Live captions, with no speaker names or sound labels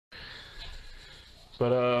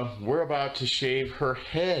But we're about to shave her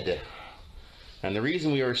head. And the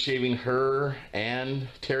reason we are shaving her and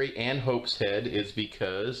Terry and Hope's head is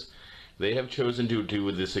because they have chosen to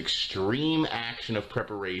do this extreme action of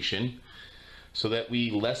preparation so that we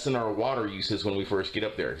lessen our water uses when we first get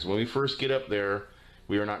up there. Because when we first get up there,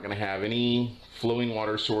 we are not going to have any flowing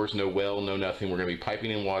water source, no well, no nothing. We're going to be piping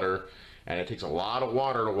in water, and it takes a lot of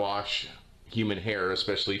water to wash human hair,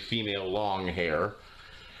 especially female long hair.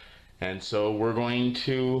 And so we're going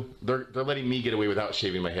to, they're letting me get away without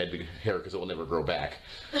shaving my hair because it will never grow back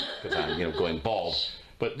because I'm, going bald.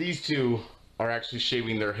 But these two are actually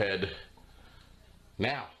shaving their head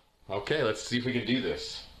now. Okay, let's see if we can do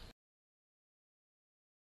this.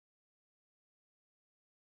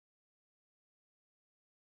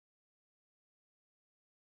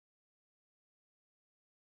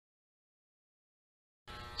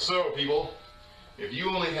 So people, if you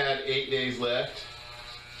only had 8 days left,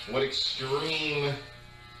 what extreme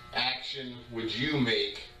action would you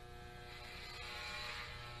make?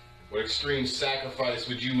 What extreme sacrifice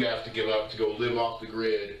would you have to give up to go live off the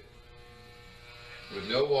grid with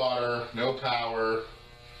no water, no power,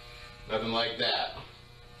 nothing like that?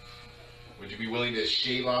 Would you be willing to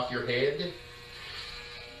shave off your head?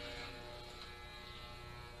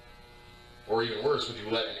 Or even worse, would you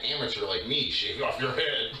let an amateur like me shave off your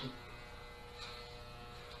head?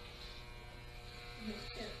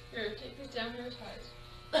 Here, take these down your ties.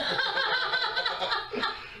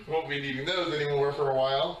 Won't be needing those anymore for a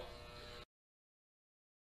while.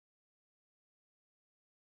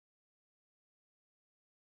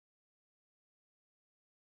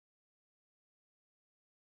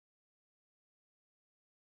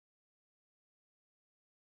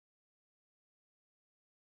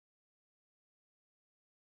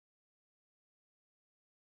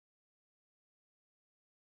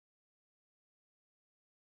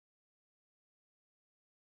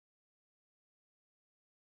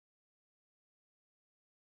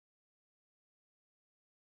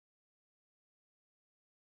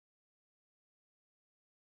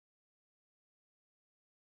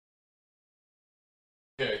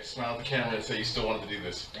 Okay, smile at the camera and say you still wanted to do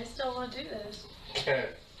this. I still want to do this. Okay.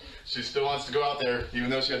 She still wants to go out there,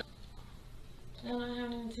 even though she had... No, I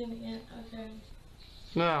haven't even seen it yet. Okay.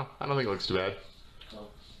 No, I don't think it looks too bad.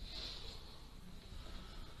 Cool.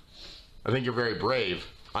 I think you're very brave.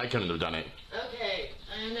 I couldn't have done it. Okay,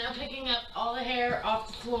 I am now picking up all the hair off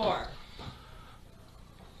the floor.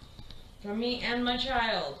 For me and my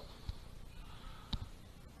child.